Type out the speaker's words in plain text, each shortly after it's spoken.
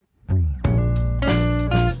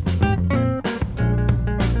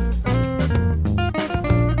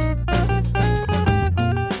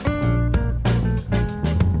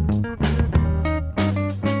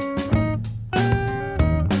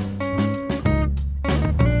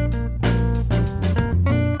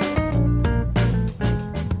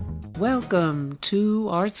Welcome to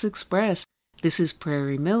Arts Express. This is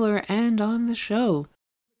Prairie Miller, and on the show,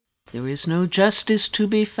 there is no justice to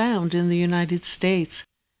be found in the United States.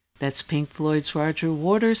 That's Pink Floyd's Roger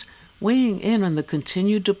Waters weighing in on the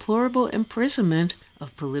continued deplorable imprisonment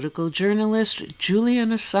of political journalist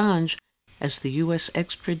Julian Assange as the U.S.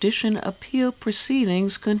 extradition appeal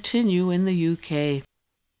proceedings continue in the UK.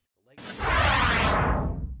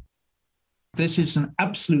 This is an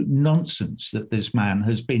absolute nonsense that this man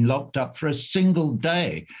has been locked up for a single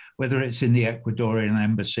day, whether it's in the Ecuadorian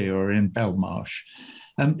embassy or in Belmarsh.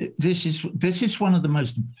 This is one of the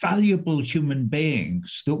most valuable human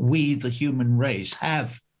beings that we, the human race,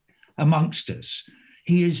 have amongst us.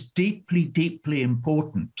 He is deeply, deeply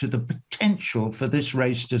important to the potential for this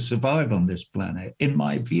race to survive on this planet, in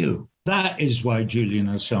my view. That is why Julian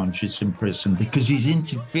Assange is in prison, because he's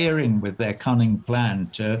interfering with their cunning plan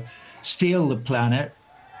to steal the planet,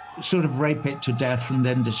 sort of rape it to death and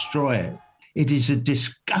then destroy it. It is a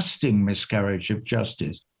disgusting miscarriage of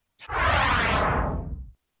justice.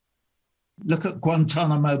 Look at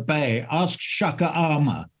Guantanamo Bay. Ask Shaka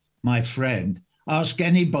Arma, my friend. Ask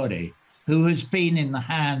anybody who has been in the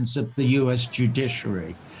hands of the US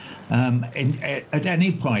judiciary at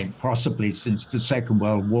any point, possibly since the Second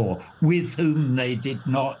World War, with whom they did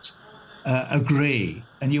not agree,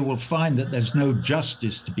 and you will find that there's no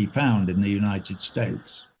justice to be found in the United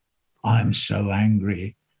States. I'm so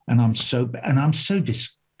angry, and I'm so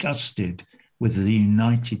disgusted with the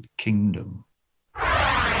United Kingdom.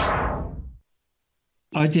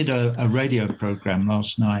 I did a radio program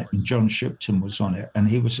last night, and John Shipton was on it, and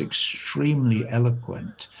he was extremely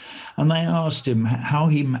eloquent. And they asked him how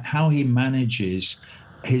he manages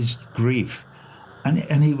his grief. And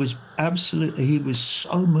he was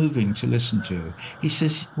so moving to listen to. He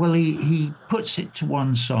says, well, he puts it to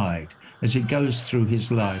one side as it goes through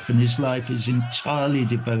his life, and his life is entirely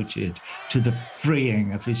devoted to the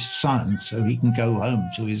freeing of his son so he can go home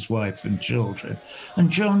to his wife and children.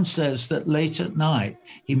 And John says that late at night,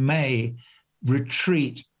 he may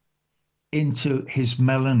retreat into his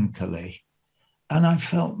melancholy. And I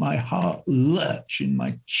felt my heart lurch in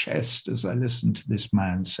my chest as I listened to this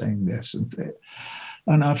man saying this and that.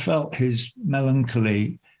 And I felt his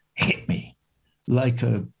melancholy hit me like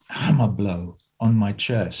a hammer blow on my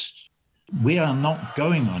chest. We are not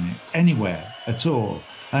going on it anywhere at all.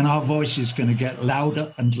 And our voice is going to get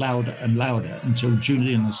louder and louder and louder until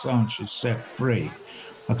Julian Assange is set free.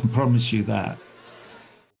 I can promise you that.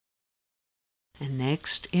 And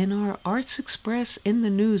next, in our Arts Express in the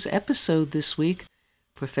News episode this week,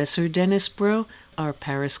 Professor Dennis Broe, our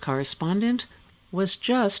Paris correspondent, was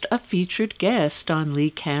just a featured guest on Lee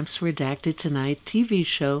Camp's Redacted Tonight TV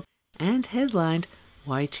show and headlined,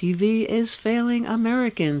 Why TV is Failing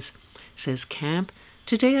Americans. Says Camp,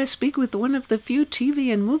 today I speak with one of the few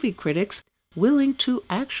TV and movie critics willing to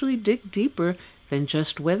actually dig deeper than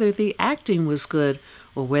just whether the acting was good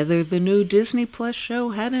or whether the new Disney Plus show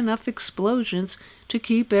had enough explosions to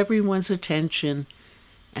keep everyone's attention,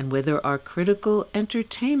 and whether our critical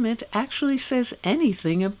entertainment actually says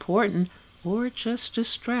anything important or just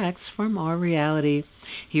distracts from our reality.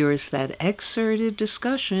 Here is that excerpted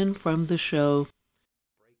discussion from the show.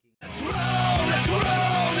 Let's roll,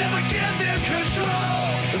 never get their control.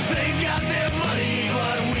 They got their money,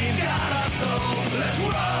 but we've got our soul. Let's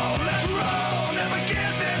roll, never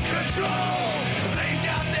get their control. They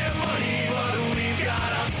got their money, but we've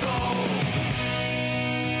got our soul.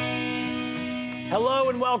 Hello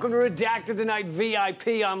and welcome to Redacted Tonight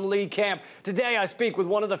VIP. I'm Lee Camp. Today I speak with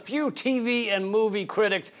one of the few TV and movie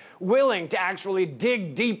critics willing to actually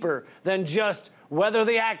dig deeper than just whether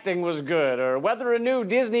the acting was good or whether a new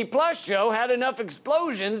Disney Plus show had enough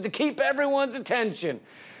explosions to keep everyone's attention.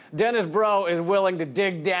 Dennis Broe is willing to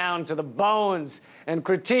dig down to the bones and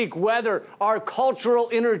critique whether our cultural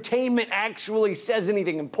entertainment actually says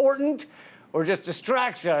anything important or just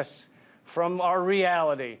distracts us from our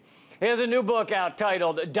reality. He has a new book out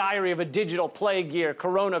titled Diary of a Digital Plague Year,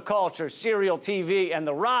 Corona Culture, Serial TV, and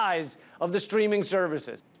the Rise of the Streaming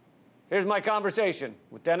Services. Here's my conversation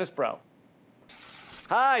with Dennis Broe.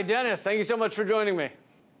 Hi, Dennis. Thank you so much for joining me.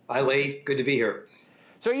 Hi, Lee. Good to be here.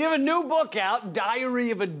 So you have a new book out,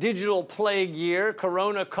 Diary of a Digital Plague Year,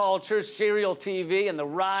 Corona Culture, Serial TV, and the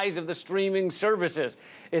Rise of the Streaming Services.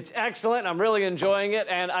 It's excellent. I'm really enjoying it,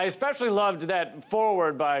 and I especially loved that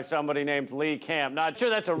foreword by somebody named Lee Camp. Not sure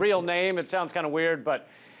that's a real name. It sounds kind of weird, but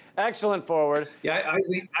excellent foreword. Yeah,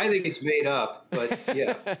 I think it's made up, but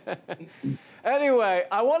yeah. Anyway,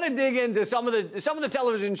 I want to dig into some of the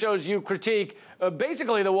television shows you critique,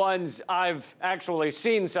 basically the ones I've actually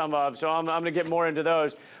seen some of, so I'm going to get more into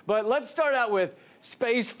those. But let's start out with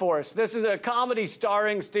Space Force. This is a comedy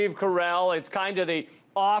starring Steve Carell. It's kind of the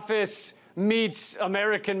Office meets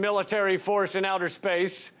American military force in outer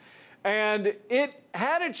space. And it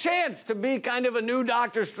had a chance to be kind of a new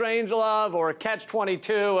Doctor Strangelove or a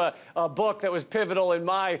Catch-22, a book that was pivotal in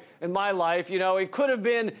my life. You know, it could have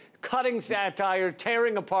been cutting satire,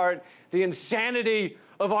 tearing apart the insanity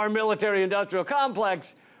of our military-industrial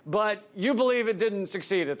complex, but you believe it didn't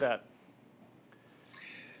succeed at that.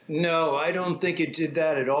 No, I don't think it did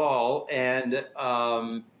that at all. And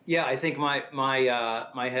yeah, I think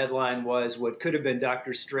my headline was what could have been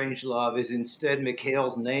Dr. Strangelove is instead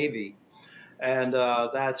McHale's Navy. And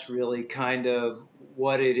that's really kind of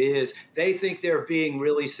what it is. They think they're being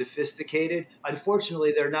really sophisticated.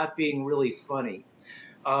 Unfortunately, they're not being really funny.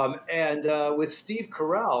 And with Steve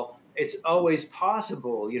Carell, it's always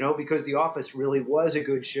possible, you know, because The Office really was a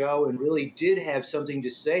good show and really did have something to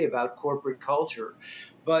say about corporate culture.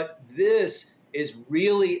 But this is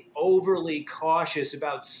really overly cautious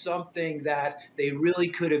about something that they really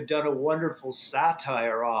could have done a wonderful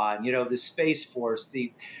satire on, you know, the Space Force,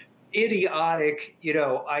 the idiotic, you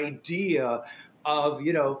know, idea of,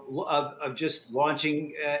 you know, of just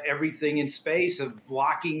launching everything in space, of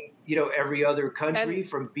blocking, you know, every other country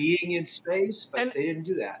from being in space, but they didn't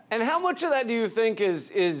do that. And how much of that do you think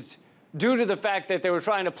is due to the fact that they were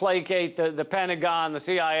trying to placate the Pentagon, the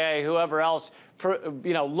CIA, whoever else,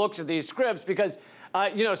 you know, looks at these scripts? Because,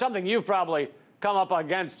 you know, something you've probably come up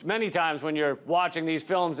against many times when you're watching these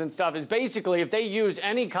films and stuff is basically if they use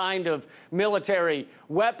any kind of military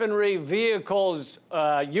weaponry, vehicles,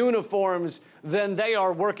 uniforms, then they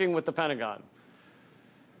are working with the Pentagon.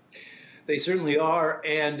 They certainly are.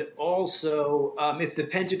 And also, if the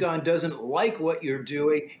Pentagon doesn't like what you're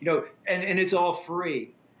doing, you know, and it's all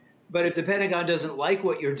free. But if the Pentagon doesn't like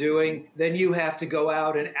what you're doing, then you have to go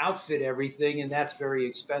out and outfit everything, and that's very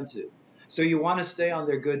expensive. So you want to stay on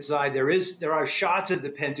their good side. There are shots of the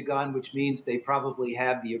Pentagon, which means they probably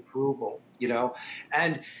have the approval, you know.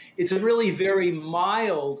 And it's a really very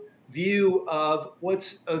mild view of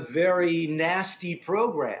what's a very nasty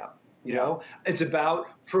program, you know. It's about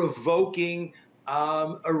provoking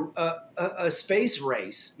a space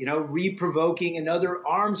race, you know, re-provoking another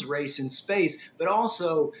arms race in space. But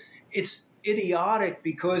also it's idiotic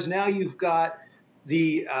because now you've got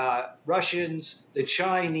the Russians, the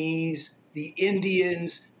Chinese, the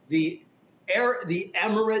Indians, the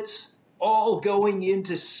Emirates all going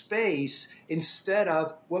into space instead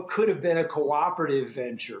of what could have been a cooperative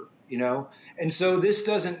venture, you know? And so this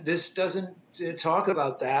doesn't talk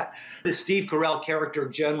about that. The Steve Carell character,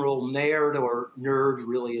 General Nerd, or Nerd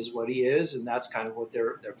really is what he is, and that's kind of what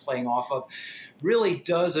they're playing off of, really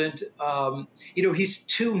doesn't, you know, he's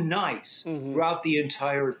too nice throughout the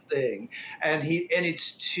entire thing. And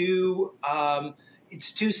it's too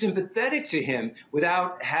sympathetic to him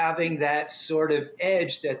without having that sort of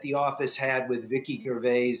edge that The Office had with Vicky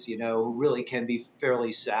Gervais, you know, who really can be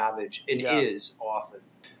fairly savage and is often.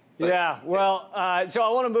 Yeah, well, so I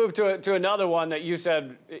want to move to another one that you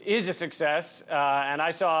said is a success, and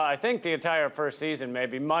I saw, I think, the entire first season,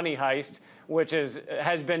 maybe, Money Heist, which has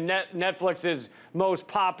been Netflix's most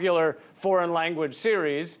popular foreign language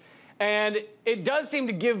series. And it does seem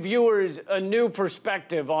to give viewers a new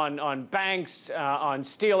perspective on banks, on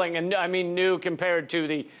stealing, and I mean new compared to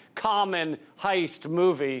the common heist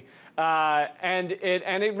movie. And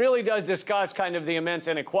it really does discuss kind of the immense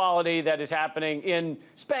inequality that is happening in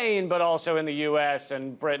Spain, but also in the U.S.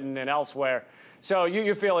 and Britain and elsewhere. So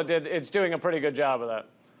you feel it's doing a pretty good job of that.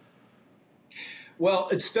 Well,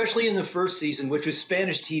 especially in the first season, which was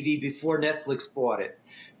Spanish TV before Netflix bought it.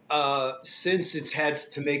 Since it's had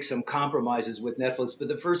to make some compromises with Netflix, but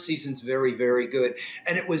the first season's very, very good.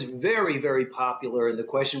 And it was very, very popular. And the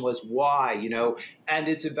question was why, you know, and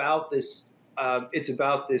it's about this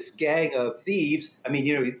gang of thieves. I mean,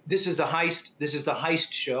 you know, this is the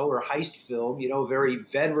heist show or heist film, you know, very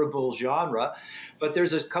venerable genre. But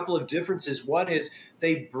there's a couple of differences. One is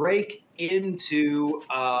they break into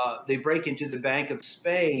the Bank of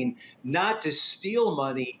Spain, not to steal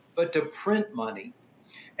money, but to print money.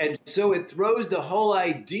 And so it throws the whole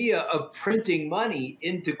idea of printing money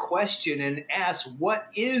into question and asks, what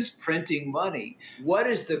is printing money? What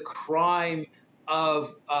is the crime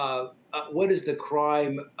of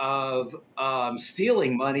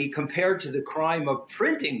stealing money compared to the crime of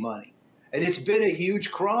printing money? And it's been a huge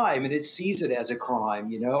crime, and it sees it as a crime,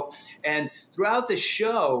 you know. And throughout the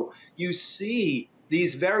show, you see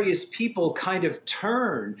these various people kind of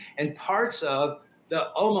turn, and parts of the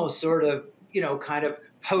almost sort of kind of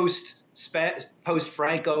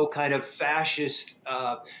post-Franco kind of fascist,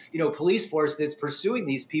 police force that's pursuing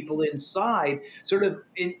these people inside, sort of,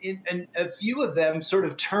 and a few of them sort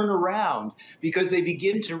of turn around because they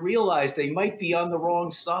begin to realize they might be on the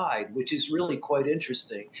wrong side, which is really quite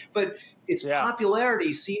interesting. But its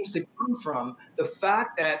popularity seems to come from the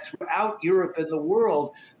fact that throughout Europe and the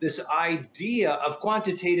world, this idea of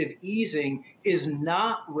quantitative easing is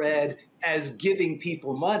not read as giving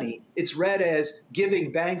people money. It's read as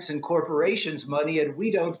giving banks and corporations money, and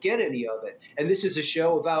we don't get any of it. And this is a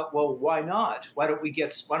show about, well, why not? Why don't we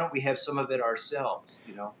have some of it ourselves?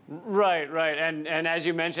 Right. And as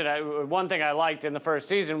you mentioned, one thing I liked in the first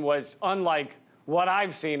season was, unlike what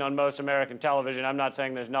I've seen on most American television, I'm not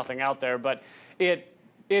saying there's nothing out there, but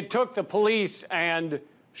it took the police and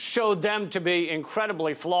showed them to be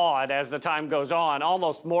incredibly flawed as the time goes on,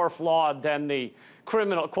 almost more flawed than the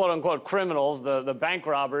quote-unquote criminals, the bank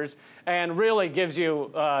robbers, and really gives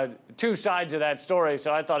you two sides of that story.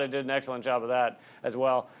 So I thought it did an excellent job of that as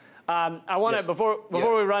well. I want to, before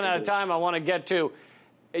we run out of time, I want to get to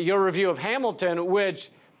your review of Hamilton, which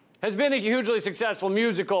has been a hugely successful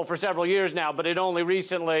musical for several years now, but it only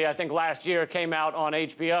recently, I think last year, came out on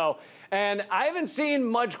HBO. And I haven't seen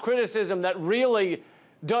much criticism that really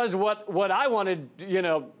does what I wanted,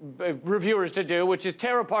 reviewers to do, which is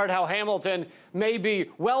tear apart how Hamilton may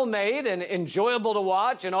be well made and enjoyable to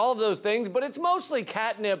watch and all of those things, but it's mostly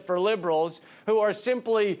catnip for liberals who are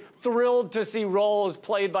simply thrilled to see roles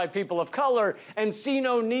played by people of color and see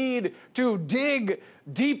no need to dig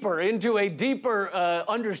deeper into a deeper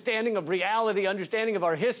understanding of reality, understanding of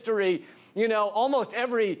our history. Almost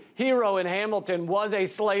every hero in Hamilton was a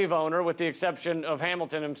slave owner, with the exception of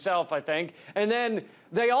Hamilton himself, I think. And then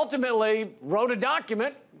they ultimately wrote a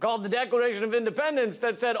document called the Declaration of Independence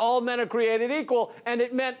that said all men are created equal, and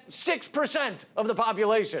it meant 6% of the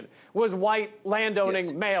population was white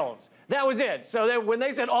landowning males. That was it. So when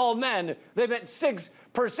they said all men, they meant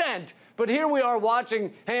 6%. But here we are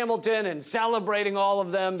watching Hamilton and celebrating all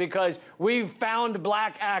of them because we've found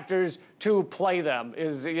black actors to play them,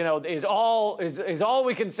 is all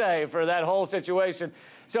we can say for that whole situation.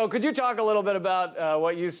 So could you talk a little bit about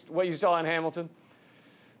what you saw in Hamilton?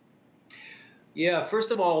 Yeah,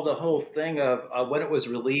 first of all, the whole thing of when it was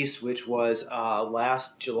released, which was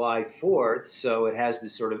last July 4th, so it has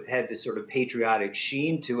this sort of patriotic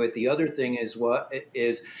sheen to it. The other thing is that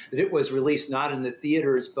it was released not in the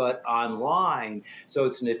theaters but online, so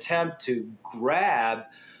it's an attempt to grab,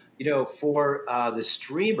 for the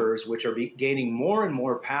streamers, which are gaining more and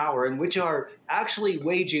more power and which are actually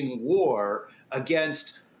waging war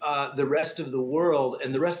against the rest of the world,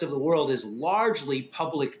 and the rest of the world is largely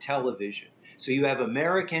public television. So you have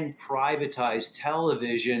American privatized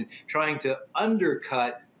television trying to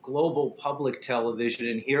undercut global public television.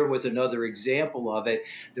 And here was another example of it,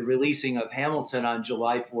 the releasing of Hamilton on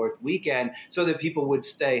July 4th weekend so that people would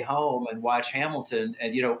stay home and watch Hamilton.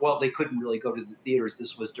 And, they couldn't really go to the theaters.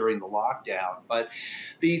 This was during the lockdown. But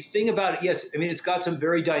the thing about it, yes, it's got some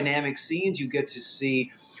very dynamic scenes. You get to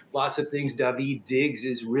see lots of things. Daveed Diggs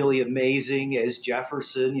is really amazing as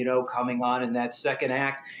Jefferson, coming on in that second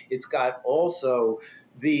act. It's got also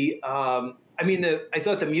I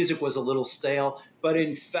thought the music was a little stale, but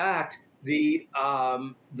in fact, the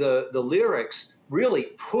lyrics really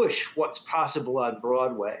push what's possible on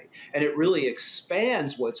Broadway, and it really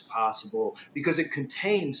expands what's possible because it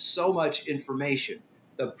contains so much information.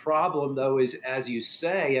 The problem, though, is, as you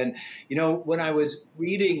say, and when I was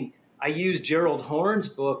reading, I used Gerald Horne's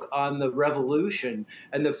book on the Revolution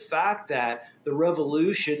and the fact that the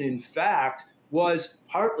Revolution, in fact, was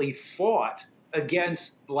partly fought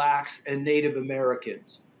against blacks and Native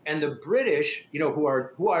Americans. And the British, who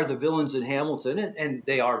are the villains in Hamilton, and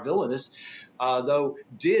they are villainous, though,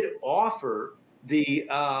 did offer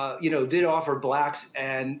blacks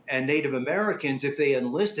and Native Americans, if they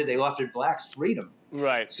enlisted, they offered blacks freedom.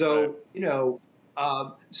 Right. So,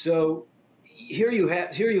 so here you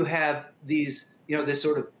have these, this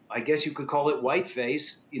sort of, I guess you could call it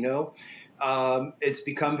whiteface, it's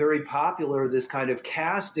become very popular, this kind of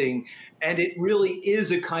casting, and it really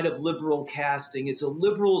is a kind of liberal casting. It's a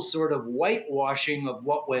liberal sort of whitewashing of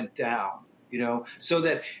what went down, so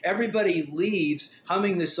that everybody leaves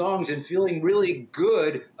humming the songs and feeling really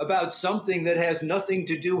good about something that has nothing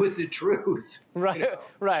to do with the truth. Right,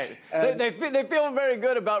 right. They feel very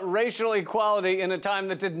good about racial equality in a time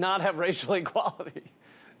that did not have racial equality.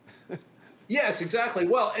 Yes, exactly.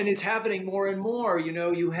 Well, and it's happening more and more.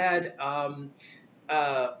 You had,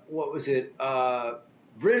 what was it?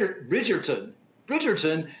 Bridgerton.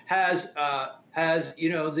 Bridgerton has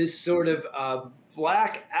this sort of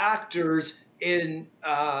black actors in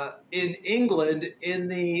England in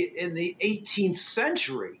the 18th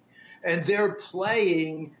century, and they're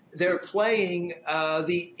playing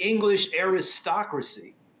the English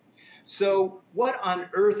aristocracy. So what on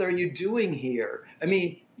earth are you doing here? I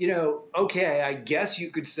mean, okay, I guess you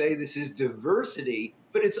could say this is diversity,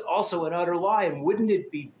 but it's also an utter lie. And wouldn't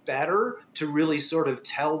it be better to really sort of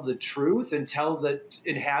tell the truth and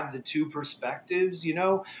have the two perspectives,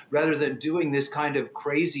 rather than doing this kind of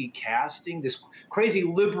crazy casting, this crazy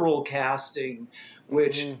liberal casting,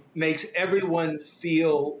 which makes everyone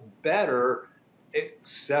feel better,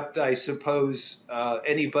 except I suppose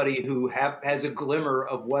anybody who has a glimmer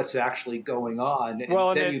of what's actually going on,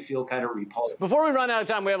 and then you feel kind of repulsed. Before we run out of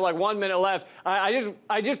time, we have like 1 minute left. I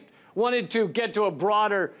just wanted to get to a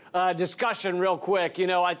broader discussion real quick.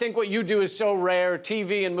 I think what you do is so rare.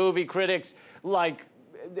 TV and movie critics,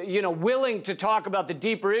 willing to talk about the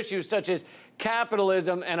deeper issues such as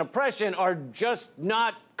capitalism and oppression are just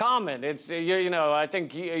not common. It's, I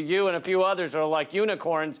think you and a few others are like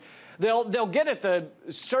unicorns. They'll get at the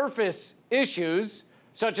surface issues,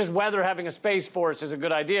 such as whether having a space force is a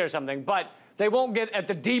good idea or something, but they won't get at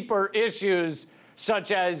the deeper issues,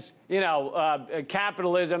 such as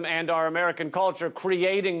capitalism and our American culture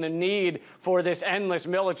creating the need for this endless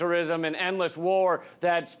militarism and endless war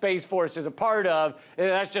that Space Force is a part of.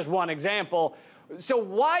 That's just one example. So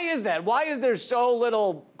why is that? Why is there so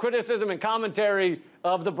little criticism and commentary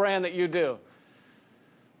of the brand that you do?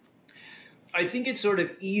 I think it's sort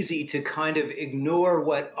of easy to kind of ignore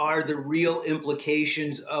what are the real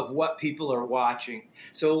implications of what people are watching.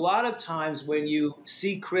 So a lot of times when you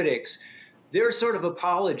see critics, they're sort of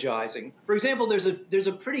apologizing. For example, there's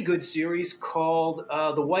a pretty good series called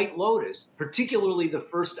The White Lotus, particularly the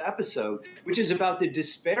first episode, which is about the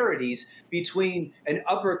disparities between an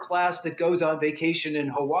upper class that goes on vacation in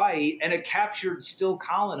Hawaii and a captured, still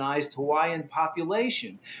colonized Hawaiian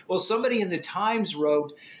population. Well, somebody in the Times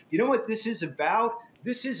wrote, you know what this is about?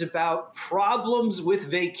 This is about problems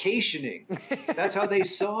with vacationing. That's how they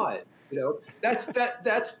saw it. That's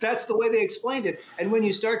the way they explained it. And when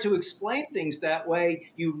you start to explain things that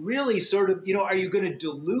way, you really sort of, are you going to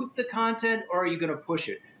dilute the content or are you going to push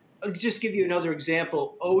it? I'll just give you another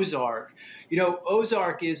example, Ozark.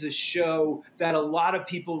 Ozark is a show that a lot of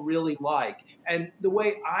people really like. And the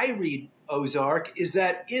way I read Ozark is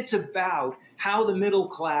that it's about how the middle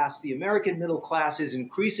class, the American middle class, is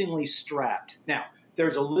increasingly strapped. Now,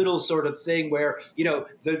 there's a little sort of thing where,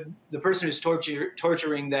 the person who's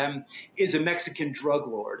torturing them is a Mexican drug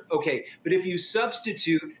lord. Okay, but if you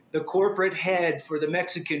substitute the corporate head for the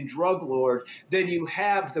Mexican drug lord, then you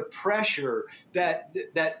have the pressure that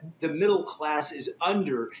the middle class is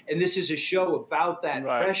under. And this is a show about that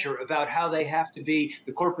pressure, about how they have to be,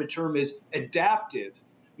 the corporate term is adaptive,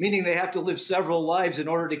 meaning they have to live several lives in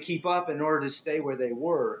order to keep up, in order to stay where they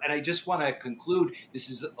were. And I just want to conclude, this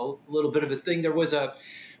is a little bit of a thing. There was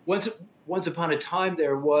once upon a time,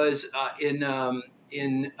 there was in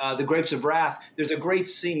The Grapes of Wrath, there's a great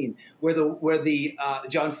scene where the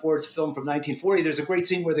John Ford's film from 1940, there's a great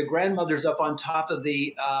scene where the grandmother's up on top of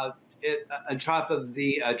the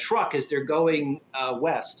truck as they're going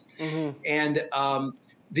west. Mm-hmm. And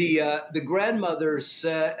the grandmother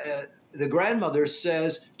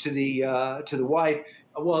says to the wife,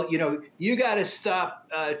 well, you got to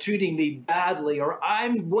stop treating me badly, or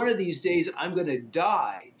one of these days I'm going to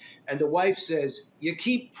die. And the wife says, you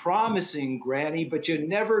keep promising, Granny, but you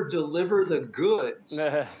never deliver the goods.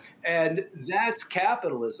 And that's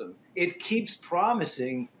capitalism. It keeps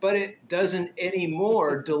promising, but it doesn't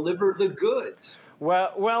anymore deliver the goods.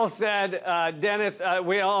 Well said, Dennis.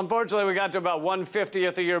 Unfortunately, we got to about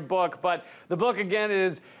 1/50th of your book, but the book again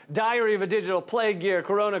is Diary of a Digital Plague Year,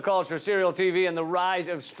 Corona Culture, Serial TV, and the Rise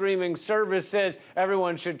of Streaming Services.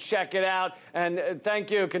 Everyone should check it out. And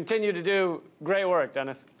thank you. Continue to do great work,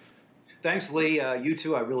 Dennis. Thanks, Lee. You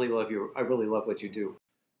too. I really love you. I really love what you do.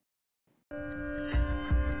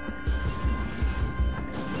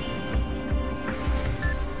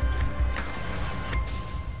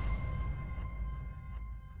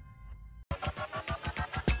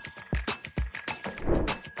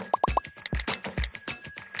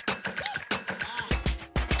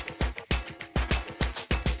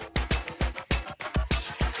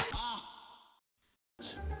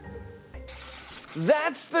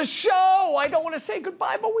 That's the show. I don't want to say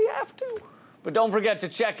goodbye, but we have to. But don't forget to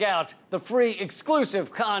check out the free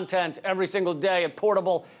exclusive content every single day at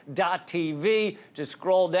portable.tv. Just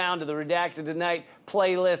scroll down to the Redacted Tonight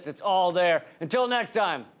playlist. It's all there. Until next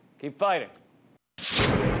time, keep fighting.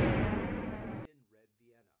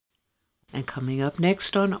 And coming up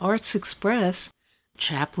next on Arts Express,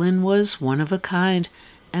 Chaplin was one of a kind.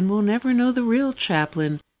 and we'll never know the real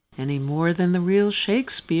Chaplin any more than the real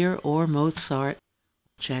Shakespeare or Mozart.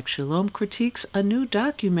 Jack Shalom critiques a new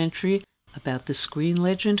documentary about the screen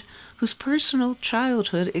legend whose personal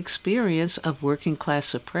childhood experience of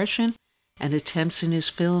working-class oppression and attempts in his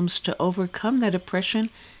films to overcome that oppression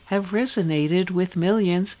have resonated with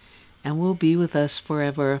millions and will be with us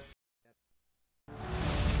forever.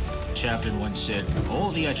 Chaplin once said,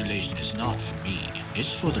 "All the adulation is not for me,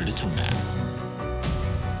 it's for the little man."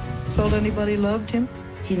 Felt anybody loved him?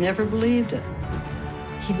 He never believed it.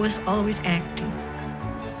 He was always acting.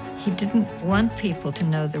 He didn't want people to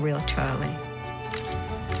know the real Charlie.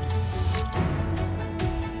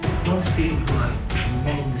 Those people who are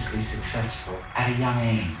tremendously successful at a young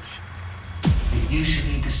age, it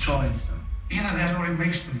usually destroys them. You know, that's what it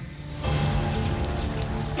makes them.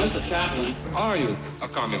 Mr. Chaplin, are you a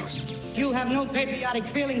communist? You have no patriotic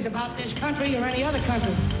feelings about this country or any other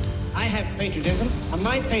country. I have patriotism, and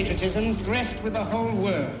my patriotism rests with the whole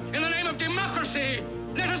world. In the name of democracy,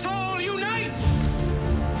 let us all unite!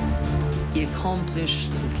 He accomplished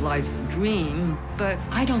his life's dream, but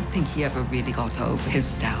I don't think he ever really got over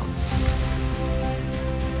his doubts.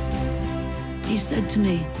 He said to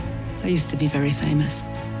me, I used to be very famous.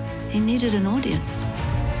 He needed an audience.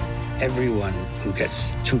 Everyone who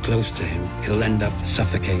gets too close to him, he'll end up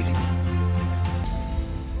suffocating.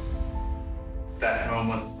 That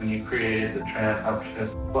moment when you created the Tramp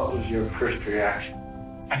outfit, what was your first reaction?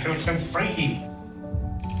 I felt so free.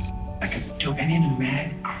 I could do any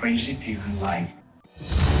mad, crazy thing in life.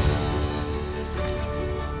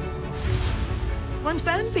 One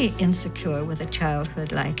can be insecure with a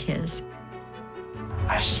childhood like his.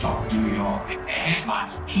 I stalked New York, but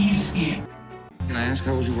he's here. Can I ask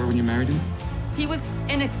how old you were when you married him? He was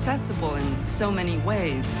inaccessible in so many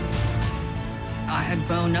ways. I had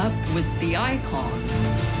grown up with the icon,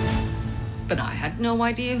 but I had no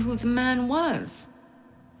idea who the man was.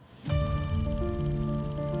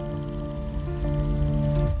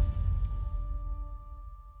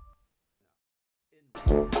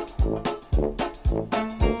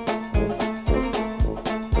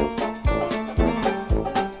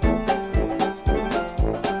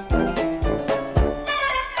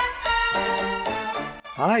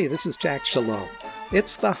 Hi, this is Jack Shalom.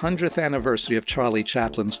 It's the 100th anniversary of Charlie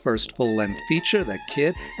Chaplin's first full-length feature, The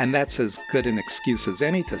Kid, and that's as good an excuse as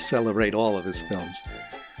any to celebrate all of his films.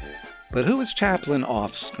 But who is Chaplin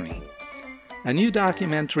off-screen? A new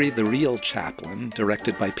documentary, The Real Chaplin,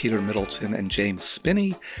 directed by Peter Middleton and James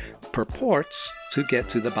Spinney, purports to get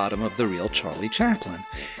to the bottom of the real Charlie Chaplin.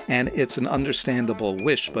 And it's an understandable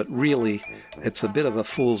wish, but really, it's a bit of a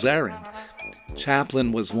fool's errand.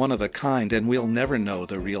 Chaplin was one of a kind, and we'll never know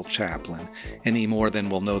the real Chaplin, any more than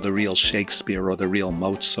we'll know the real Shakespeare or the real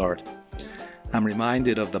Mozart. I'm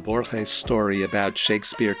reminded of the Borges story about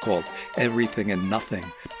Shakespeare called Everything and Nothing.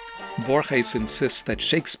 Borges insists that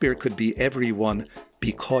Shakespeare could be everyone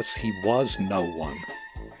because he was no one.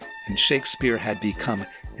 And Shakespeare had become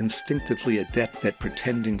instinctively adept at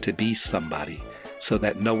pretending to be somebody, so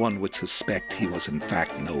that no one would suspect he was in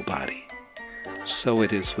fact nobody. So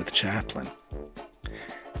it is with Chaplin.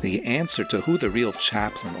 The answer to who the real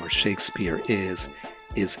Chaplin or Shakespeare is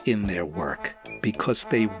in their work, because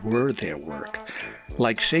they were their work.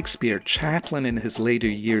 Like Shakespeare, Chaplin in his later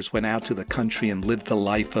years went out to the country and lived the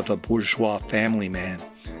life of a bourgeois family man.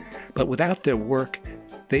 But without their work,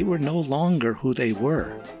 they were no longer who they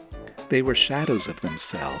were. They were shadows of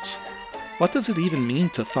themselves. What does it even mean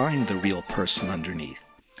to find the real person underneath?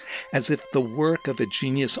 As if the work of a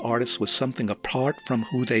genius artist was something apart from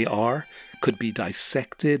who they are, could be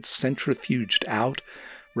dissected, centrifuged out,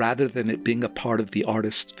 rather than it being a part of the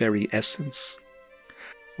artist's very essence?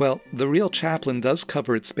 Well, The Real Chaplin does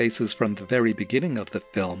cover its bases from the very beginning of the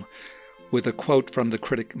film, with a quote from the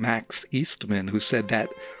critic Max Eastman, who said that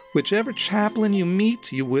whichever Chaplin you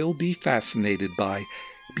meet, you will be fascinated by,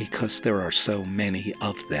 because there are so many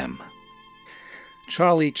of them.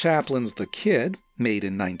 Charlie Chaplin's The Kid, made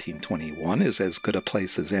in 1921, is as good a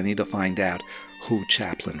place as any to find out who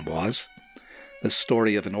Chaplin was. The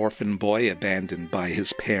story of an orphan boy abandoned by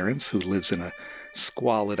his parents who lives in a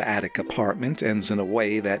squalid attic apartment ends in a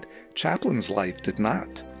way that Chaplin's life did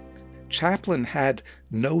not. Chaplin had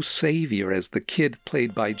no savior, as the kid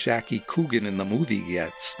played by Jackie Coogan in the movie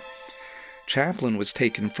gets. Chaplin was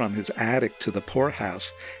taken from his attic to the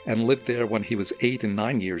poorhouse and lived there when he was 8 and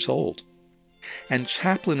 9 years old. And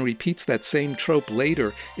Chaplin repeats that same trope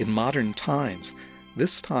later in Modern Times.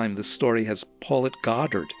 This time the story has Paulette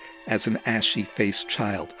Goddard as an ashy-faced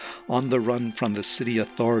child, on the run from the city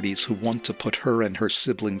authorities who want to put her and her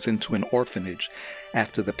siblings into an orphanage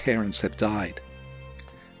after the parents have died.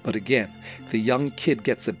 But again, the young kid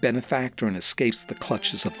gets a benefactor and escapes the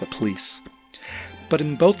clutches of the police. But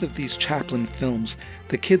in both of these Chaplin films,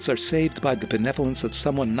 the kids are saved by the benevolence of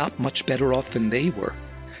someone not much better off than they were.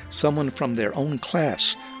 Someone from their own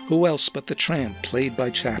class. Who else but the tramp, played by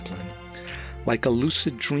Chaplin? Like a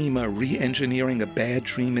lucid dreamer re-engineering a bad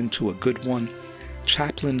dream into a good one,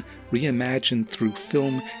 Chaplin reimagined through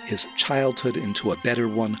film his childhood into a better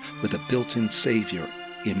one with a built-in savior,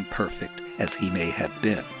 imperfect as he may have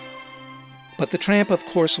been. But the tramp, of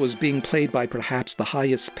course, was being played by perhaps the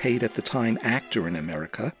highest paid at the time actor in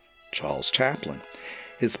America, Charles Chaplin.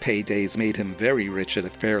 His paydays made him very rich at a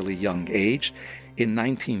fairly young age. In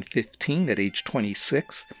 1915, at age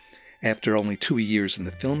 26, after only 2 years in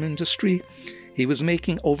the film industry, he was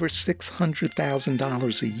making over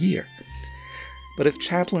 $600,000 a year. But if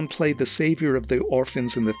Chaplin played the savior of the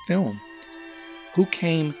orphans in the film, who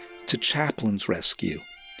came to Chaplin's rescue?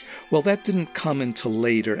 Well, that didn't come until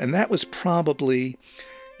later, and that was probably,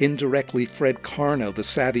 indirectly, Fred Karno, the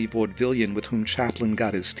savvy vaudevillian with whom Chaplin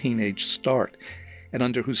got his teenage start, and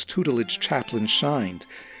under whose tutelage Chaplin shined,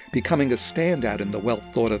 becoming a standout in the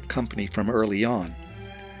well-thought-of company from early on.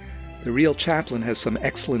 The real Chaplin has some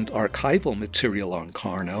excellent archival material on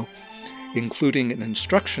Karno, including an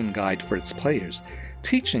instruction guide for its players,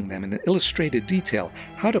 teaching them in illustrated detail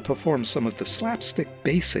how to perform some of the slapstick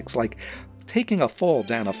basics, like taking a fall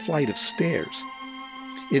down a flight of stairs.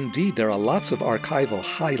 Indeed, there are lots of archival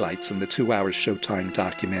highlights in the 2-hour Showtime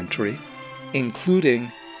documentary,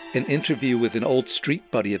 including an interview with an old street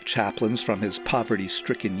buddy of Chaplin's from his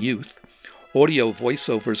poverty-stricken youth, audio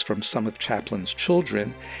voiceovers from some of Chaplin's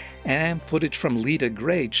children, and footage from Lita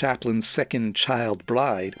Gray, Chaplin's second child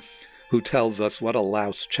bride, who tells us what a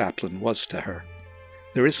louse Chaplin was to her.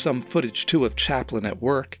 There is some footage, too, of Chaplin at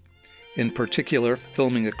work, in particular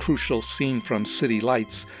filming a crucial scene from City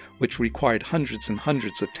Lights, which required hundreds and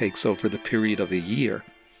hundreds of takes over the period of a year.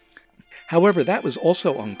 However, that was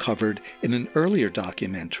also uncovered in an earlier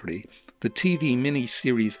documentary, the TV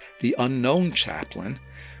miniseries The Unknown Chaplin,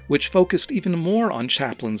 which focused even more on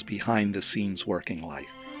Chaplin's behind-the-scenes working life.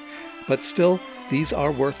 But still, these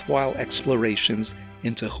are worthwhile explorations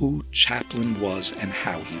into who Chaplin was and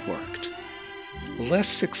how he worked. Less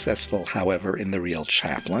successful, however, in the real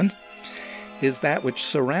Chaplin is that which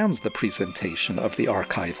surrounds the presentation of the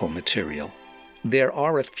archival material. There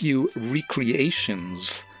are a few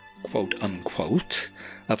recreations, quote-unquote,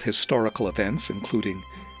 of historical events, including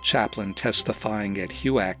Chaplin testifying at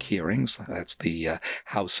HUAC hearings, that's the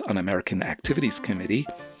House Un-American Activities Committee,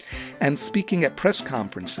 and speaking at press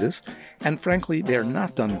conferences, and frankly, they're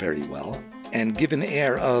not done very well, and give an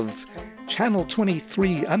air of Channel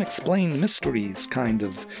 23 unexplained mysteries kind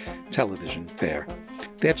of television fare.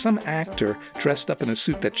 They have some actor dressed up in a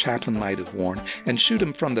suit that Chaplin might have worn and shoot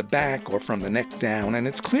him from the back or from the neck down, and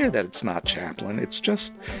it's clear that it's not Chaplin, it's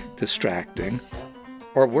just distracting.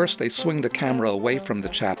 Or worse, they swing the camera away from the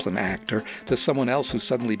Chaplin actor to someone else who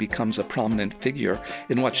suddenly becomes a prominent figure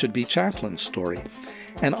in what should be Chaplin's story.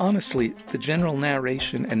 And honestly, the general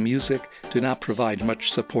narration and music do not provide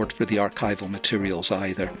much support for the archival materials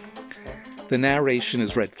either. The narration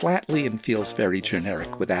is read flatly and feels very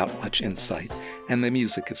generic without much insight, and the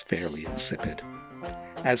music is fairly insipid.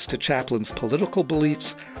 As to Chaplin's political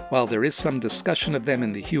beliefs, while there is some discussion of them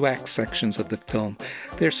in the HUAC sections of the film,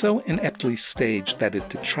 they're so ineptly staged that it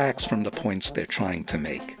detracts from the points they're trying to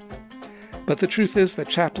make. But the truth is that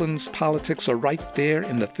Chaplin's politics are right there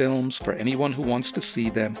in the films for anyone who wants to see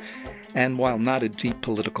them, and while not a deep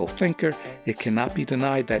political thinker, it cannot be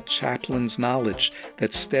denied that Chaplin's knowledge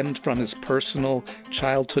that stemmed from his personal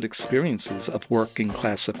childhood experiences of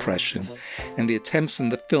working-class oppression and the attempts in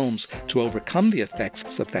the films to overcome the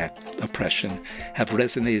effects of that oppression have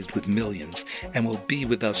resonated with millions and will be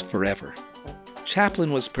with us forever.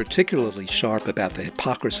 Chaplin was particularly sharp about the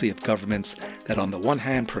hypocrisy of governments that on the one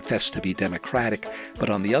hand profess to be democratic, but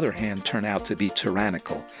on the other hand turn out to be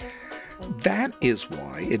tyrannical. That is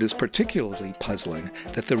why it is particularly puzzling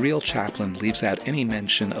that the real Chaplin leaves out any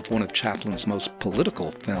mention of one of Chaplin's most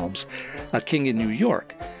political films, A King in New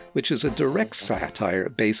York, which is a direct satire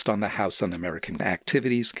based on the House Un-American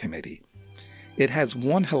Activities Committee. It has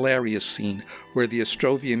one hilarious scene where the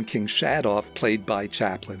Ostrovian King Shadoff, played by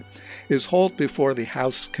Chaplin, is hauled before the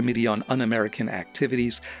House Committee on Un-American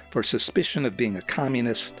Activities for suspicion of being a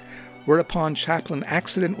communist, whereupon Chaplin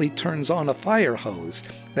accidentally turns on a fire hose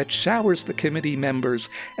that showers the committee members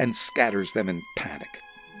and scatters them in panic.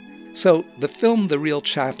 So the film The Real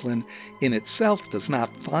Chaplin in itself does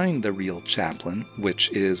not find the real Chaplin, which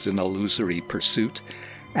is an illusory pursuit,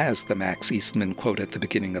 as the Max Eastman quote at the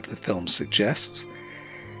beginning of the film suggests,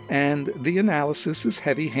 and the analysis is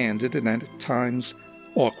heavy-handed and at times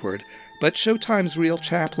Awkward, but Showtime's Real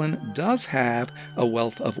Chaplin does have a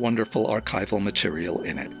wealth of wonderful archival material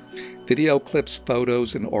in it. Video clips,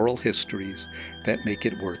 photos, and oral histories that make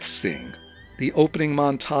it worth seeing. The opening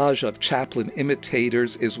montage of Chaplin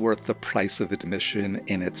imitators is worth the price of admission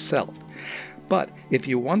in itself. But if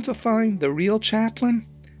you want to find the real Chaplin,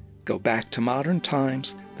 go back to modern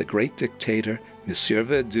times, the great dictator, Monsieur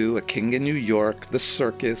Verdoux, A King in New York, The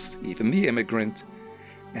Circus, even The Immigrant,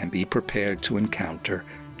 and be prepared to encounter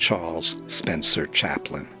Charles Spencer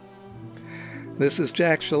Chaplin. This is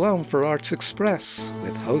Jack Shalom for Arts Express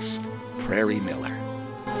with host Prairie Miller.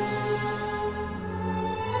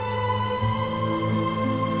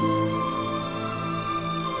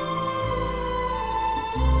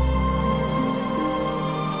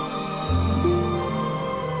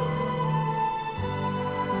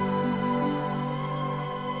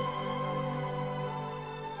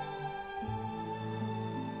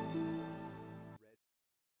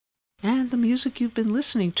 And the music you've been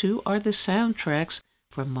listening to are the soundtracks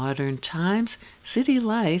for Modern Times, City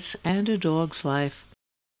Lights, and A Dog's Life.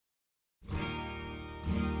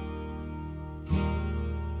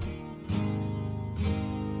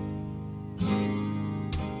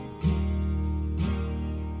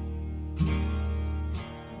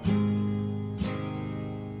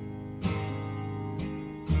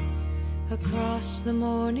 Across the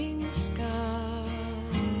morning sky,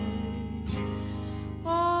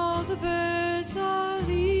 all the birds are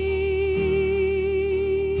leaving.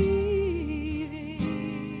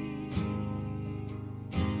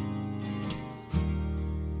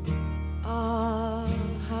 Ah,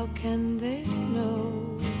 how can they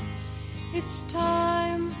know it's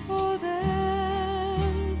time for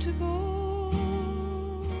them to go?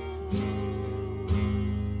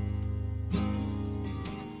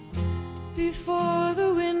 Before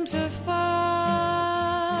the winter fire,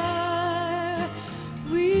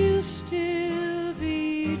 we'll still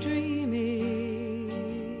be dreaming.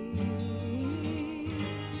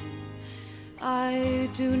 I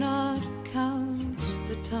do not count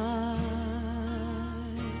the time.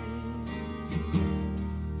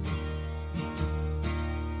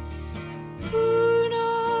 Who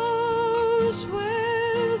knows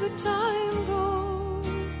where the time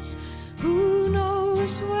goes? Who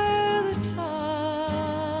knows where the time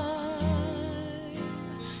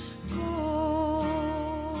goes?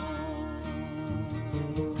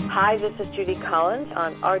 Hi, this is Judy Collins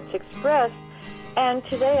on Arts Express, and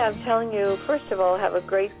today I'm telling you, first of all, have a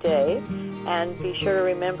great day, and be sure to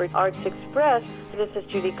remember Arts Express. This is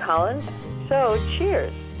Judy Collins, so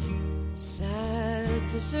cheers. Sad,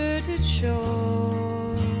 deserted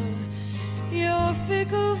shore, your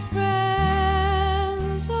fickle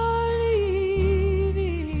friends are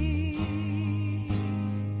leaving.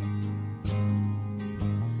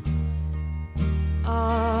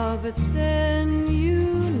 Ah, but then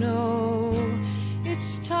you know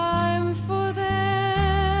it's time for them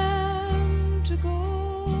to go.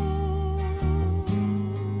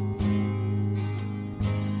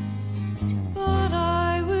 But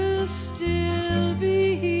I will still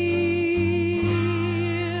be here.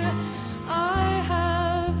 I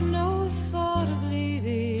have no thought of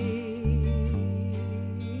leaving.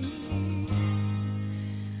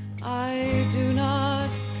 I do not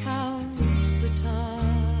count the time.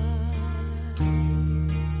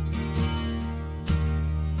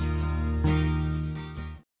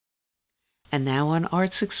 And now on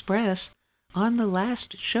Arts Express, on the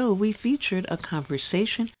last show we featured a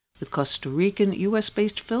conversation with Costa Rican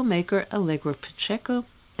U.S.-based filmmaker Allegra Pacheco,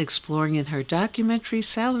 exploring in her documentary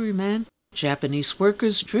Salaryman Japanese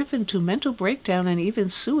workers driven to mental breakdown and even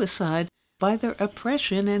suicide by their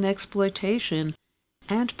oppression and exploitation,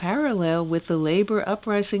 and parallel with the labor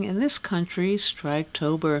uprising in this country,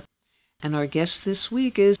 Striketober. And our guest this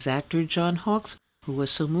week is actor John Hawkes, who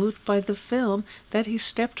was so moved by the film that he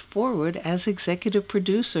stepped forward as executive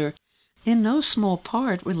producer, in no small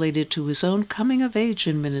part related to his own coming of age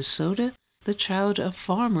in Minnesota, the child of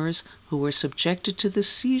farmers who were subjected to the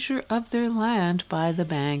seizure of their land by the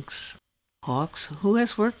banks. Hawkes, who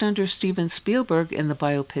has worked under Steven Spielberg in the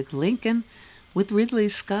biopic Lincoln, with Ridley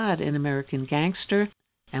Scott in American Gangster,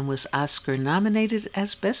 and was Oscar-nominated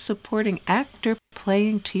as Best Supporting Actor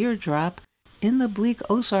playing Teardrop in the bleak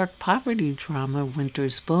Ozark poverty drama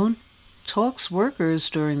Winter's Bone, talks workers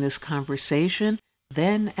during this conversation,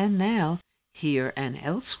 then and now, here and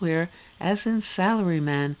elsewhere, as in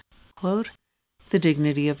Salaryman, quote, "The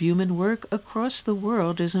dignity of human work across the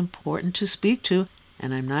world is important to speak to,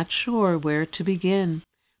 and I'm not sure where to begin.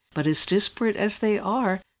 But as disparate as they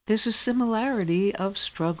are, there's a similarity of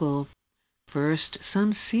struggle." First,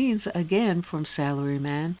 some scenes again from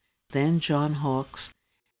Salaryman, then John Hawkes.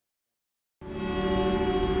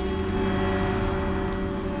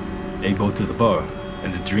 they go to the bar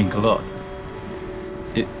and drink a lot.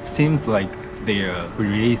 It seems like they're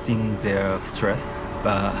releasing their stress,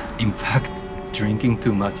 but in fact, drinking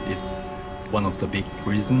too much is one of the big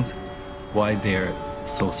reasons why they're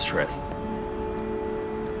so stressed.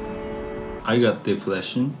 I got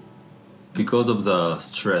depression because of the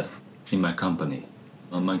stress in my company.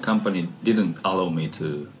 My company didn't allow me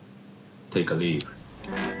to take a leave.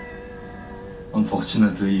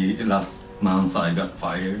 Unfortunately, last month I got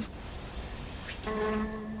fired.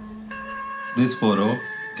 This photo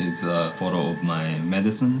is a photo of my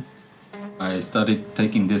medicine. I started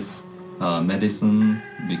taking this medicine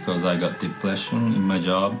because I got depression in my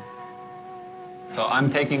job. So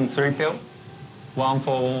I'm taking 3 pills. One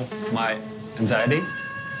for my anxiety.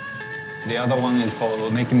 The other one is for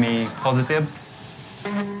making me positive.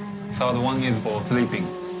 Third one is for sleeping.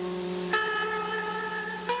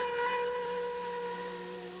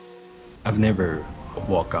 I've never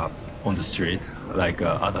woke up on the street like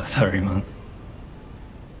other salarymen.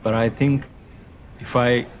 But I think if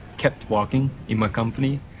I kept walking in my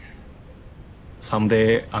company,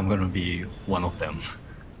 someday I'm gonna be one of them.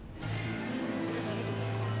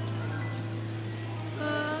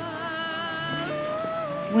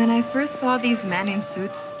 When I first saw these men in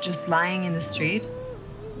suits just lying in the street,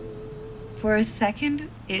 for a second,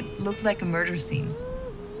 it looked like a murder scene.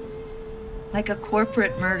 Like a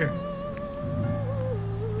corporate murder.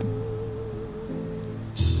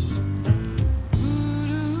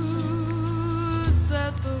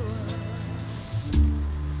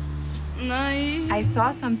 I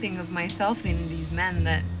saw something of myself in these men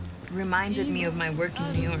that reminded me of my work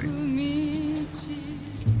in New York.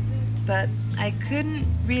 But I couldn't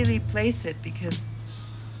really place it because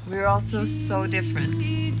we're also so different.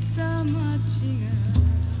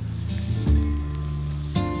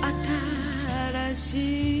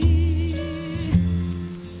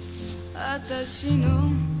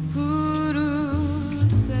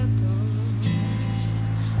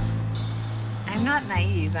 I'm not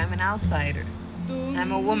naive, I'm an outsider.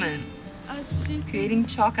 I'm a woman, creating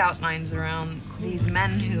chalk outlines around these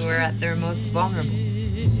men who are at their most vulnerable.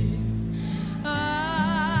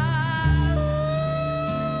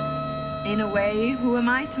 In a way, who am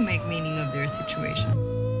I to make meaning of their situation?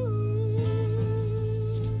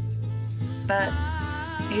 But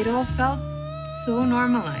it all felt so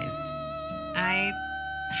normalized. I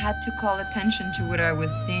had to call attention to what I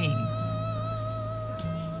was seeing.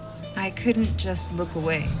 I couldn't just look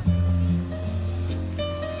away.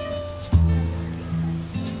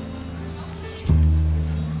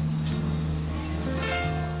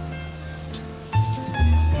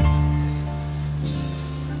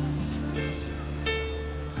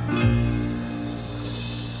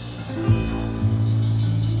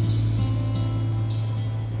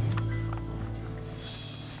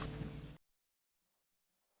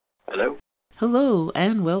 Hello? Hello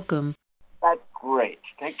and welcome. That's great.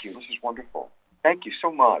 Thank you. This is wonderful. Thank you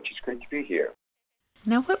so much. It's great to be here.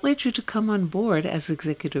 Now, what led you to come on board as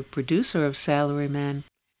executive producer of Salaryman?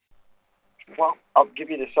 Well, I'll give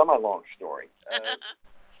you the semi-long story.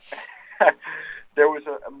 There was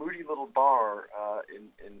a moody little bar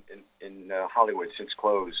in Hollywood, since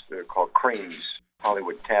closed, called Crane's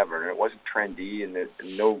Hollywood Tavern. And it wasn't trendy, and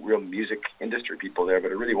no real music industry people there,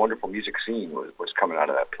 but a really wonderful music scene was coming out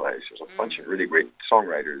of that place. There was a bunch of really great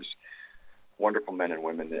songwriters, wonderful men and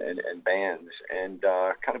women, and bands. And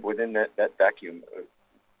kind of within that vacuum,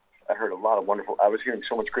 I heard a lot of wonderful. I was hearing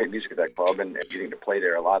so much great music at that club, and getting to play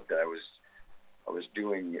there a lot. That I was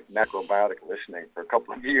doing macrobiotic listening for a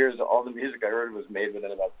couple of years. All the music I heard was made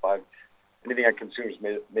within about anything I consumed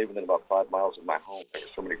was made within about 5 miles of my home. There were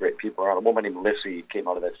so many great people around. A woman named Lissy came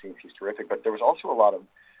out of that scene. She's terrific. But there was also a lot of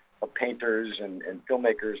painters and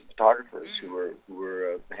filmmakers and photographers who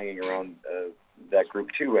were hanging around that group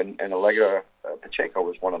too. And Allegra Pacheco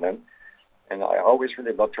was one of them. And I always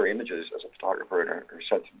really loved her images as a photographer and her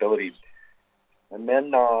sensibility. And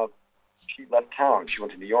then she left town. She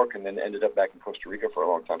went to New York and then ended up back in Costa Rica for a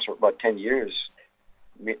long time. So for about 10 years,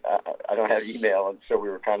 I don't have email, and so we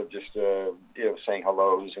were kind of just saying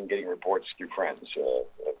hellos and getting reports through friends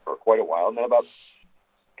for quite a while. And then about,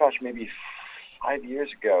 maybe 5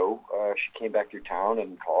 years ago, she came back through town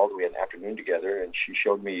and called. We had an afternoon together, and she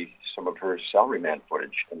showed me some of her Salaryman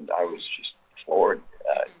footage, and I was just floored.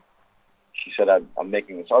 She said, I'm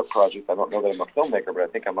making this art project. I don't know that I'm a filmmaker, but I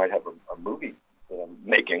think I might have a movie that I'm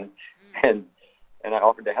making. And I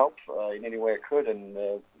offered to help in any way I could,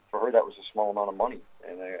 and for her that was a small amount of money.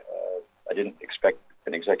 And I didn't expect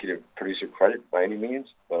an executive producer credit by any means,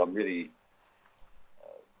 but I'm really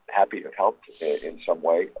happy to have helped in some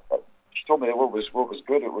way. But she told me that what was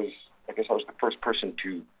good, it was, I guess I was the first person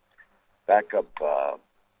to backup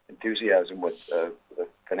enthusiasm with a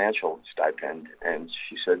financial stipend, and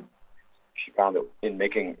she said she found that in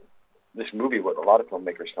making this movie, what a lot of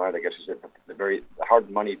filmmakers find, I guess, is that the hard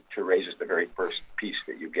money to raise is the very first piece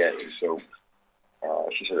that you get. And so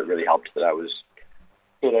she said it really helped that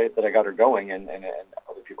I got her going, and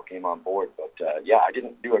other people came on board. But yeah, I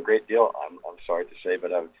didn't do a great deal. I'm sorry to say,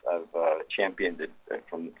 but I've championed it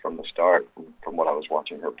from the start, from what I was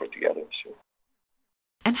watching her put together. So.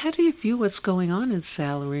 And how do you view what's going on in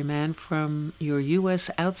Salaryman from your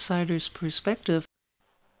U.S. outsider's perspective?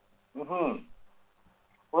 Mm-hmm.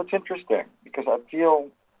 Well, it's interesting because I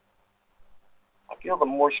feel the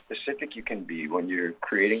more specific you can be when you're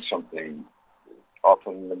creating something,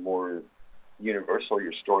 often the more universal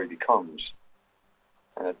your story becomes.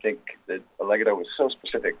 And I think that Alegeda was so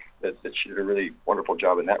specific that she did a really wonderful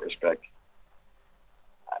job in that respect.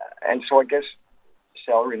 And so I guess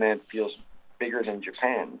Salaryman feels bigger than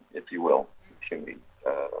Japan, if you will, to me,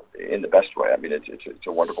 in the best way. I mean, it's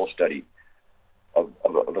a wonderful study of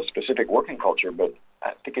a specific working culture, but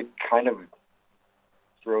I think it kind of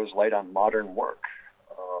throws light on modern work,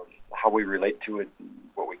 how we relate to it,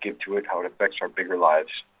 what we give to it, how it affects our bigger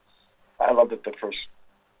lives. I love that the first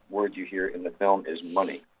word you hear in the film is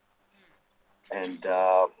money, and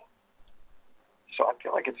so I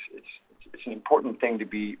feel like it's an important thing to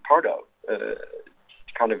be part of, to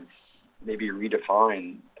kind of maybe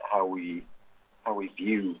redefine how we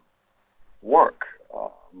view work.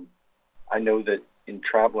 I know that in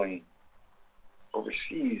traveling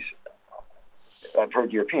overseas, I've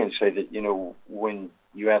heard Europeans say that, when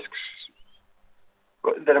you ask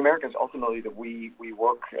that Americans ultimately that we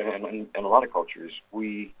work, and in a lot of cultures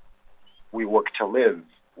we work to live,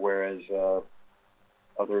 whereas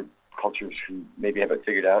other cultures who maybe have it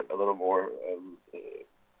figured out a little more,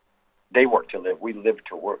 they work to live. We live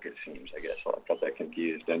to work, it seems. I guess I got that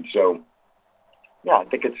confused, and so yeah, I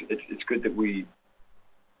think it's good that we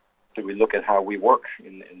look at how we work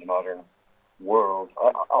in the modern world.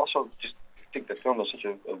 I also just think the film is such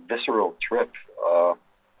a visceral trip. How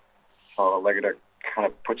Alegeda kind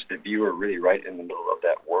of puts the viewer really right in the middle of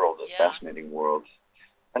that world, a fascinating world.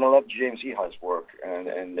 And I love James Iha's work, and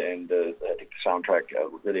I think the soundtrack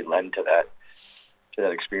really lend to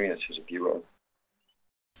that experience as a viewer.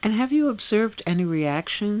 And have you observed any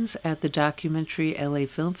reactions at the documentary LA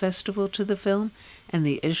Film Festival to the film and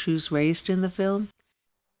the issues raised in the film?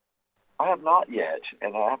 I have not yet,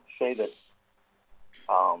 and I have to say that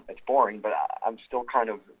it's boring, but I'm still kind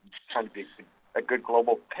of trying to be a good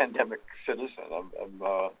global pandemic citizen. I'm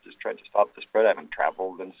just trying to stop the spread. I haven't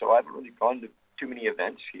traveled, and so I haven't really gone to too many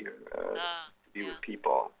events here to be with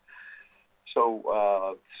people. So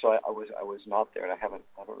I was not there, and I haven't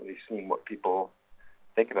really seen what people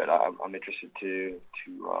think of it. I'm interested to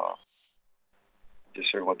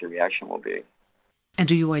discern what the reaction will be. And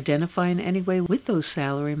do you identify in any way with those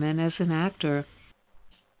salarymen as an actor?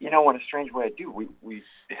 In a strange way, I do. We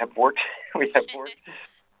have worked.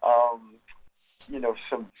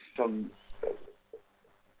 Some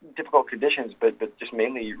difficult conditions, but just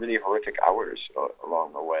mainly really horrific hours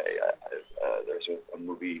along the way. There's a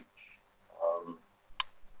movie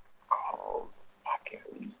called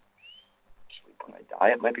Sleep When I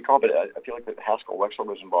Die. It might be called, but I feel like that Haskell Wexler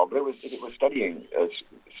was involved. But it was studying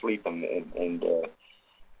sleep and the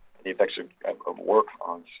effects of work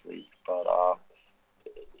on sleep. But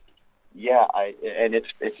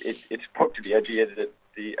it spoke to the idea that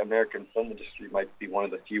the American film industry might be one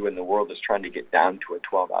of the few in the world that's trying to get down to a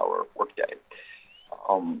 12-hour workday.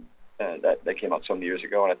 That came out some years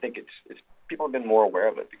ago, and I think it's people have been more aware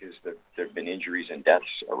of it because there have been injuries and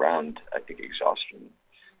deaths around, I think, exhaustion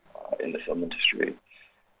in the film industry.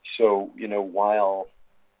 So, while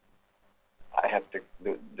I have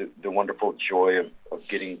the wonderful joy of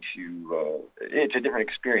getting to, it's a different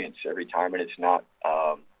experience every time, and it's not,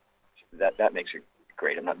 that makes it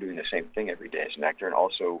great. I'm not doing the same thing every day as an actor, and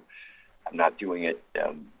also I'm not doing it,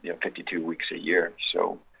 52 weeks a year.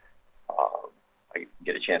 So I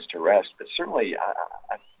get a chance to rest. But certainly,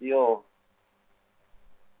 I feel.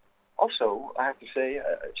 Also, I have to say,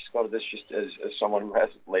 I just thought of this just as someone who has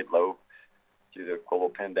laid low through the global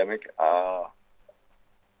pandemic. I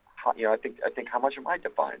think how much am I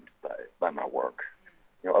defined by my work?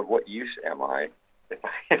 Of what use am I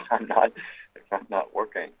if I'm not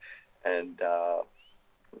working? And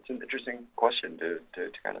it's an interesting question to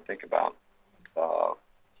kind of think about.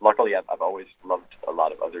 Luckily, I've always loved a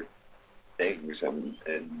lot of other things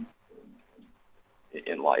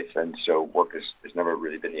in life, and so work has never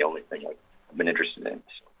really been the only thing I've been interested in.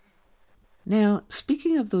 So. Now,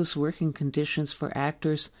 speaking of those working conditions for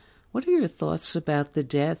actors, what are your thoughts about the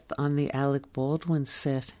death on the Alec Baldwin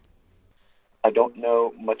set? I don't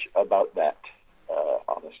know much about that,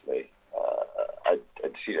 honestly.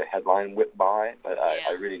 I'd see the headline whip by, but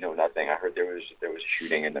I really know nothing. I heard there was a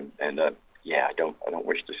shooting, and yeah, I don't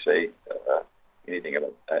wish to say anything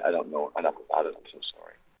about. I don't know enough about it. I'm so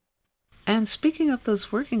sorry. And speaking of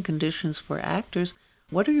those working conditions for actors,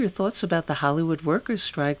 what are your thoughts about the Hollywood workers'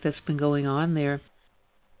 strike that's been going on there?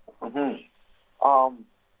 Mm-hmm.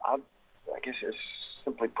 I guess it's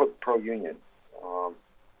simply put pro-union.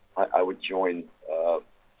 I would join.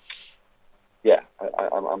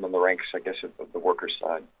 I'm in the ranks, I guess, of the workers'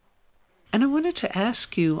 side. And I wanted to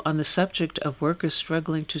ask you on the subject of workers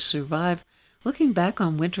struggling to survive, looking back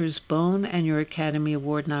on Winter's Bone and your Academy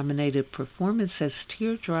Award-nominated performance as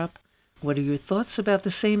Teardrop, what are your thoughts about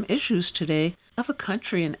the same issues today of a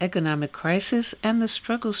country in economic crisis and the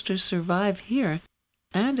struggles to survive here,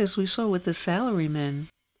 and as we saw with the Salarymen?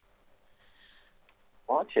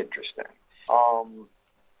 Well, that's interesting. I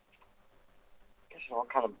guess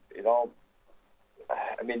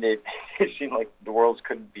it seemed like the worlds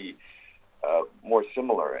couldn't be more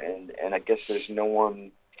similar, and I guess there's no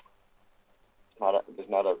one. There's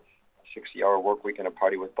not a 60-hour work week and a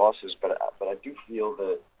party with bosses, but I do feel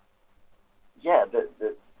that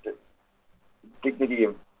the dignity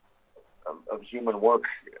of human work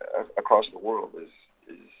across the world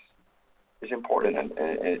is important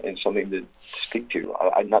and something to speak to.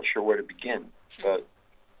 I'm not sure where to begin, but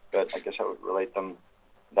I guess I would relate them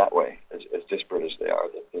that way, as disparate as they are,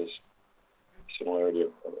 that there's similarity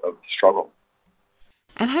of struggle.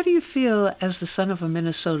 And how do you feel, as the son of a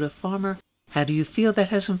Minnesota farmer, how do you feel that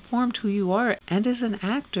has informed who you are and as an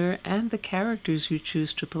actor and the characters you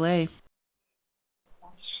choose to play?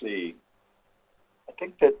 Let's see. I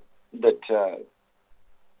think that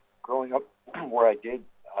growing up where I did,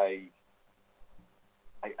 I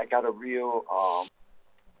got a real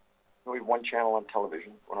really one channel on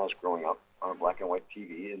television when I was growing up, on black and white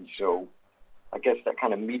TV, and so I guess that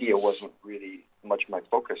kind of media wasn't really much my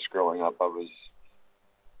focus growing up. I was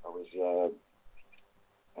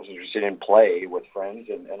interested in play with friends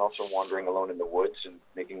and also wandering alone in the woods and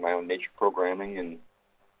making my own nature programming and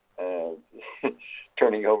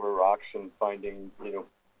turning over rocks and finding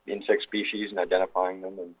insect species and identifying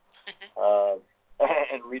them and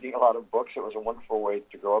reading a lot of books. It was a wonderful way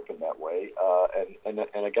to grow up in that way. And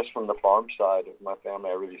I guess from the farm side of my family,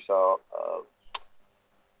 I really saw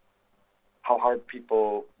how hard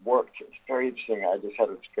people worked. It's very interesting. I just had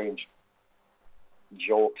a strange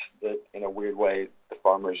jolt that, in a weird way, the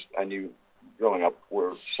farmers I knew growing up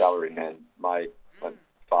were salarymen. My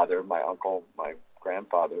father, my uncle, my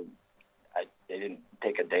grandfather, they didn't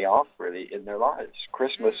take a day off really in their lives.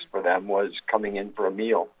 Christmas for them was coming in for a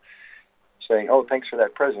meal, saying, "Oh, thanks for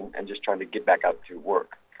that present," and just trying to get back out to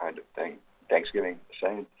work, kind of thing. Thanksgiving, the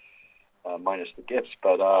same, minus the gifts.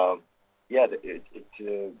 But I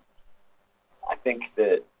think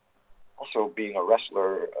that also being a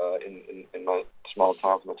wrestler in my small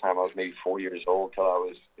town from the time I was maybe 4 years old till I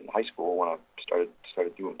was in high school when I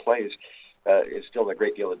started doing plays, instilled a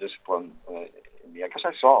great deal of discipline in me. I guess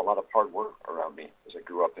I saw a lot of hard work around me as I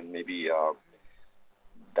grew up, and maybe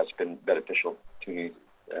that's been beneficial to me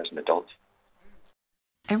as an adult.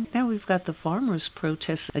 And now we've got the farmers'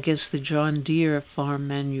 protests against the John Deere Farm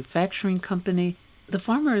Manufacturing Company. The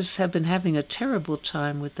farmers have been having a terrible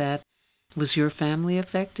time with that. Was your family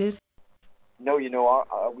affected? No, we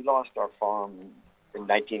lost our farm in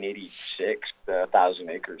 1986. 1,000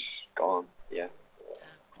 acres gone. Yeah,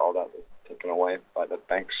 all that was taken away by the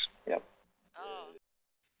banks. Yeah.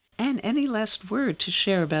 And any last word to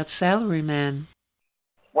share about Salaryman?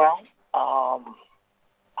 Well,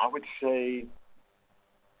 I would say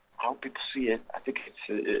I hope people see it. I think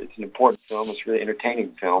it's an important film. It's a really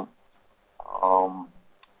entertaining film,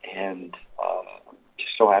 and I'm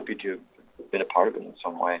just so happy to have been a part of it in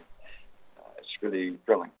some way. It's really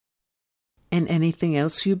thrilling. And anything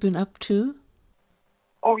else you've been up to?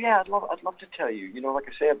 Oh yeah, I'd love to tell you. Like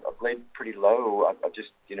I say, I've laid pretty low. I've just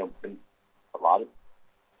been a lot of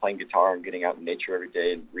playing guitar and getting out in nature every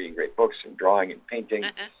day and reading great books and drawing and painting.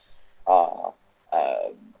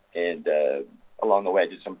 And along the way, I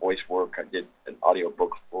did some voice work. I did an audio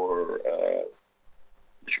book for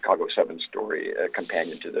the Chicago 7 story, a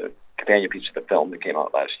companion piece of the film that came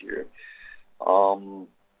out last year.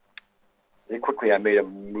 Then quickly, I made a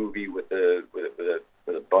movie with a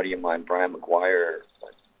buddy of mine, Brian McGuire.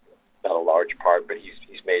 Not a large part, but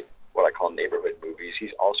he's made what I call neighborhood movies.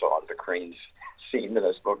 He's also on the Cranes scene that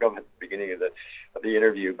I spoke of at the beginning of the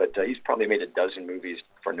interview. But he's probably made a dozen movies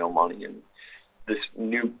for no money. And this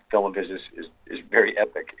new film of his is very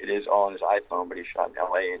epic. It is all on his iPhone, but he shot in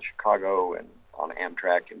L.A. and Chicago and on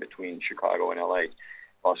Amtrak in between Chicago and L.A.,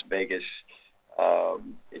 Las Vegas.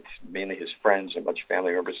 It's mainly his friends and a bunch of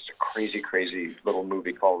family members. It's a crazy, crazy little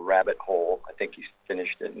movie called Rabbit Hole. I think he's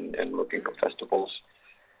finished it and looking for festivals.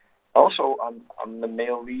 Also, I'm the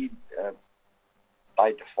male lead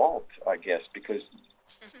by default, I guess, because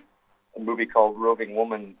a movie called Roving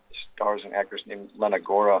Woman stars an actress named Lena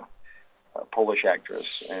Gora, a Polish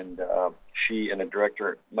actress, and she and the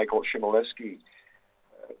director, Michael Szymolewski,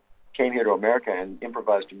 came here to America and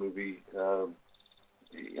improvised a movie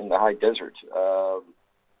in the high desert.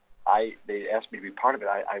 They asked me to be part of it.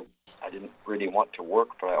 I didn't really want to work,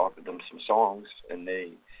 but I offered them some songs, and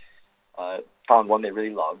they found one they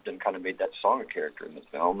really loved and kind of made that song a character in the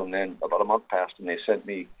film. And then about a month passed, and they sent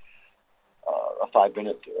me a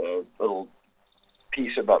 5-minute little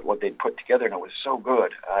piece about what they'd put together, and it was so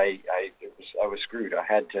good. I was screwed. I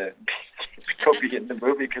had to go be in the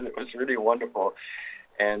movie because it was really wonderful.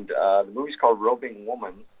 And the movie's called Roving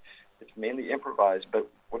Woman. It's mainly improvised, but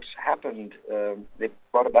what's happened, they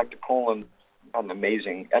brought it back to Poland, an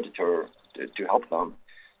amazing editor to help them.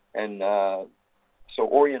 And so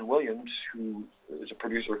Orion Williams, who is a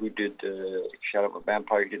producer who did Shadow of a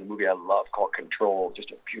Vampire, he did a movie I love called Control, just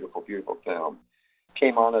a beautiful, beautiful film,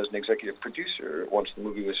 came on as an executive producer once the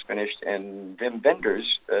movie was finished, and Wim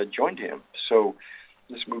Wenders joined him. So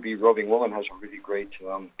this movie, Roving Woman, has a really great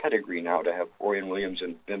pedigree now to have Orion Williams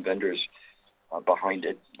and Wim Wenders behind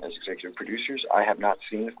it as executive producers. I have not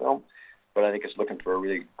seen the film, but I think it's looking for a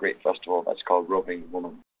really great festival that's called Roving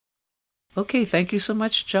Woman. Okay, thank you so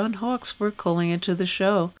much, John Hawkes, for calling into the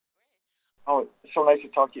show. Oh, it's so nice to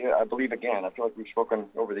talk to you, I believe, again. I feel like we've spoken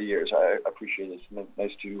over the years. I appreciate it. It's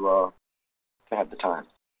nice to have the time.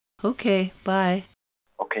 Okay, bye.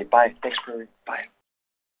 Okay, bye. Thanks, Prairie. Bye.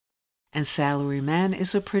 And Salaryman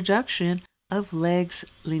is a production of Legs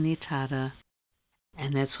Limitada.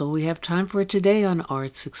 And that's all we have time for today on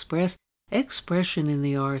Arts Express, Expression in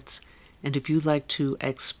the Arts. And if you'd like to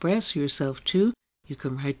express yourself too, you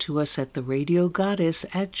can write to us at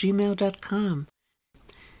theradiogoddess@gmail.com.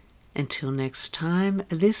 Until next time,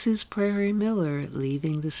 this is Prairie Miller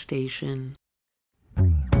leaving the station.